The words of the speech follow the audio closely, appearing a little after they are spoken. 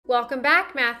Welcome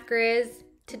back, Math Grizz.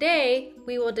 Today,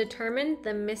 we will determine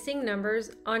the missing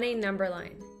numbers on a number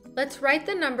line. Let's write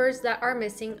the numbers that are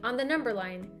missing on the number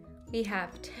line. We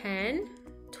have 10,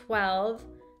 12,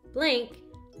 blank,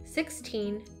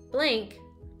 16, blank,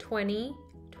 20,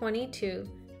 22,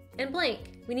 and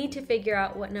blank. We need to figure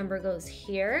out what number goes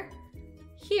here,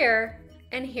 here,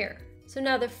 and here. So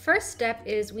now the first step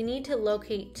is we need to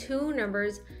locate two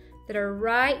numbers that are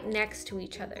right next to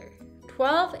each other.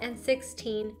 12 and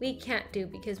 16 we can't do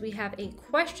because we have a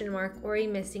question mark or a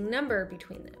missing number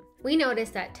between them. We notice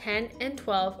that 10 and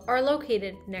 12 are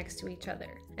located next to each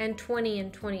other, and 20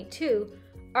 and 22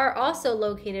 are also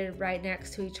located right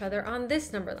next to each other on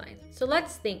this number line. So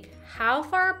let's think, how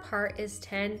far apart is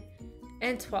 10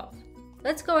 and 12?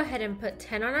 Let's go ahead and put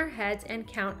 10 on our heads and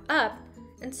count up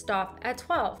and stop at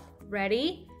 12.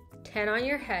 Ready? 10 on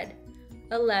your head,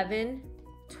 11,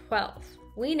 12.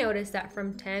 We notice that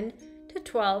from 10 to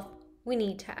 12, we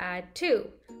need to add 2.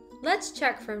 Let's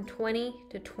check from 20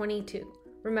 to 22.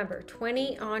 Remember,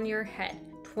 20 on your head,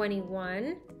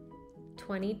 21,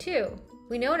 22.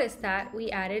 We notice that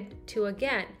we added 2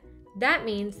 again. That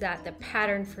means that the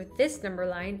pattern for this number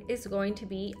line is going to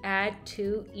be add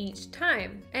 2 each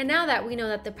time. And now that we know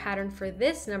that the pattern for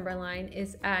this number line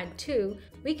is add 2,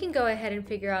 we can go ahead and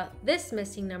figure out this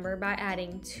missing number by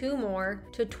adding 2 more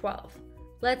to 12.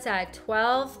 Let's add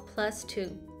 12 plus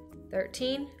 2,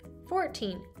 13,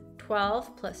 14.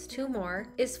 12 plus 2 more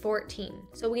is 14.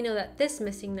 So we know that this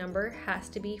missing number has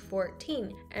to be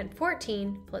 14. And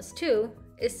 14 plus 2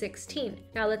 is 16.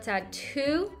 Now let's add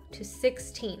 2 to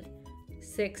 16.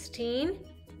 16,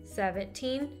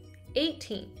 17,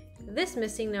 18. This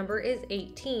missing number is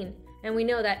 18. And we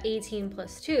know that 18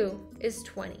 plus 2 is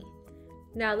 20.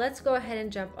 Now let's go ahead and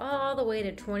jump all the way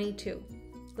to 22.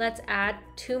 Let's add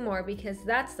 2 more because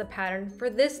that's the pattern for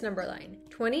this number line.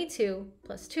 22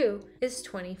 plus 2 is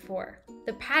 24.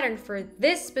 The pattern for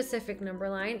this specific number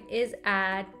line is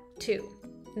add 2.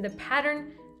 The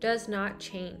pattern does not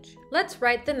change. Let's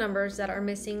write the numbers that are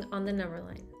missing on the number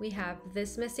line. We have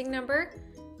this missing number,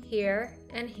 here,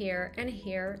 and here, and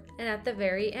here, and at the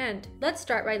very end. Let's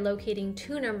start by locating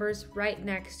 2 numbers right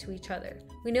next to each other.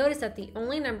 We notice that the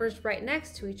only numbers right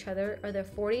next to each other are the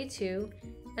 42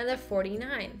 and the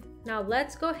 49. Now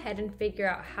let's go ahead and figure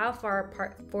out how far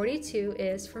apart 42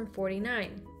 is from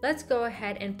 49. Let's go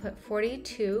ahead and put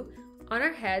 42 on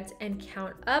our heads and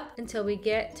count up until we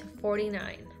get to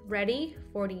 49. Ready?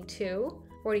 42,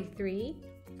 43,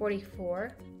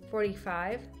 44,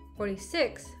 45,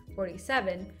 46,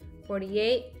 47,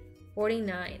 48,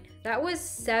 49. That was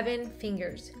 7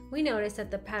 fingers. We notice that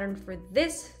the pattern for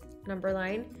this number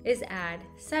line is add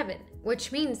 7,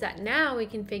 which means that now we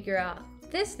can figure out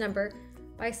this number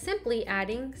by simply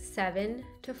adding 7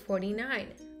 to 49.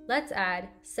 Let's add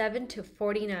 7 to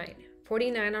 49.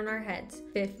 49 on our heads.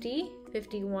 50,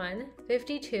 51,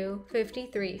 52,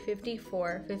 53,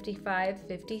 54, 55,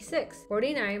 56.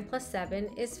 49 plus 7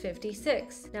 is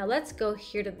 56. Now let's go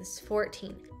here to this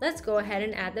 14. Let's go ahead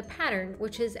and add the pattern,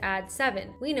 which is add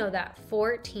 7. We know that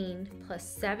 14 plus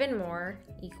 7 more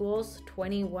equals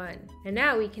 21. And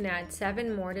now we can add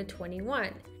 7 more to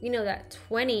 21. We know that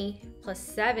 20 plus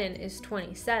 7 is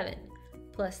 27.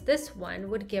 Plus this one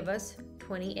would give us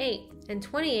 28. And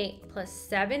 28 plus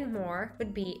 7 more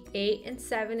would be 8 and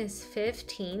 7 is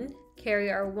 15.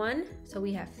 Carry our 1, so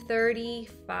we have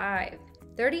 35.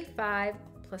 35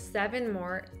 plus 7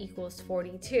 more equals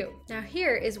 42. Now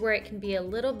here is where it can be a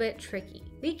little bit tricky.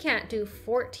 We can't do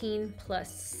 14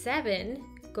 plus 7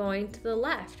 going to the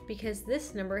left because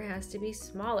this number has to be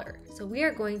smaller. So we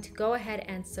are going to go ahead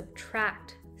and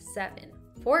subtract 7.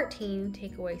 14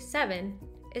 take away 7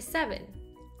 is 7.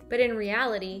 But in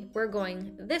reality, we're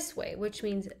going this way, which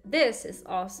means this is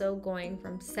also going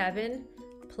from 7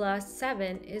 plus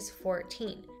 7 is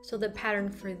 14. So the pattern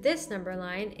for this number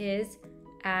line is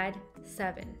add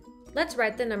 7. Let's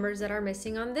write the numbers that are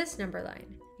missing on this number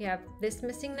line. We have this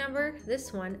missing number,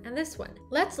 this one, and this one.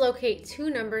 Let's locate 2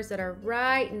 numbers that are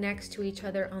right next to each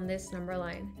other on this number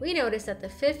line. We notice that the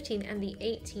 15 and the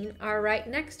 18 are right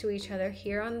next to each other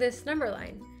here on this number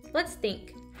line. Let's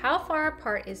think. How far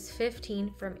apart is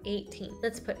 15 from 18?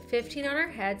 Let's put 15 on our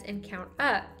heads and count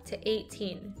up to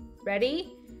 18.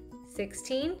 Ready?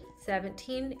 16,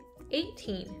 17,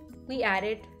 18. We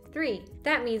added 3.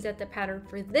 That means that the pattern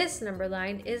for this number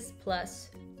line is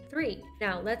plus 3.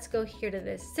 Now let's go here to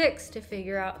this 6 to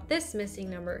figure out this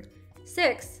missing number.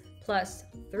 6 plus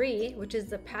 3, which is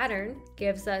the pattern,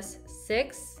 gives us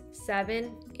 6,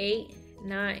 7, 8,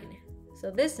 9.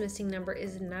 So this missing number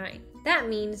is 9. That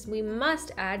means we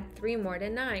must add 3 more to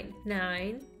 9.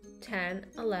 9, 10,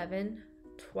 11,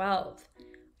 12.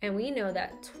 And we know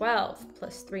that 12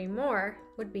 plus 3 more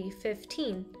would be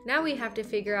 15. Now we have to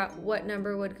figure out what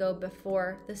number would go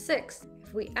before the 6.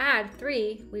 If we add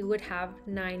 3, we would have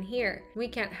 9 here. We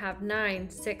can't have 9,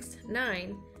 6,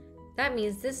 9. That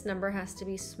means this number has to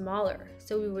be smaller.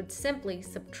 So we would simply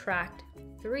subtract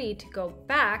 3 to go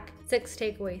back. 6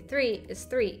 take away 3 is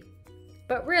 3.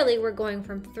 But really we're going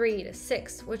from 3 to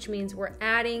 6, which means we're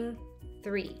adding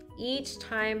 3. Each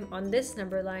time on this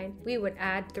number line, we would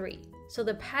add 3. So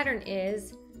the pattern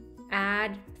is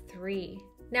add 3.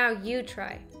 Now you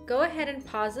try. Go ahead and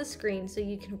pause the screen so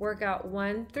you can work out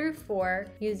 1 through 4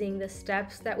 using the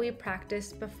steps that we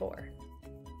practiced before.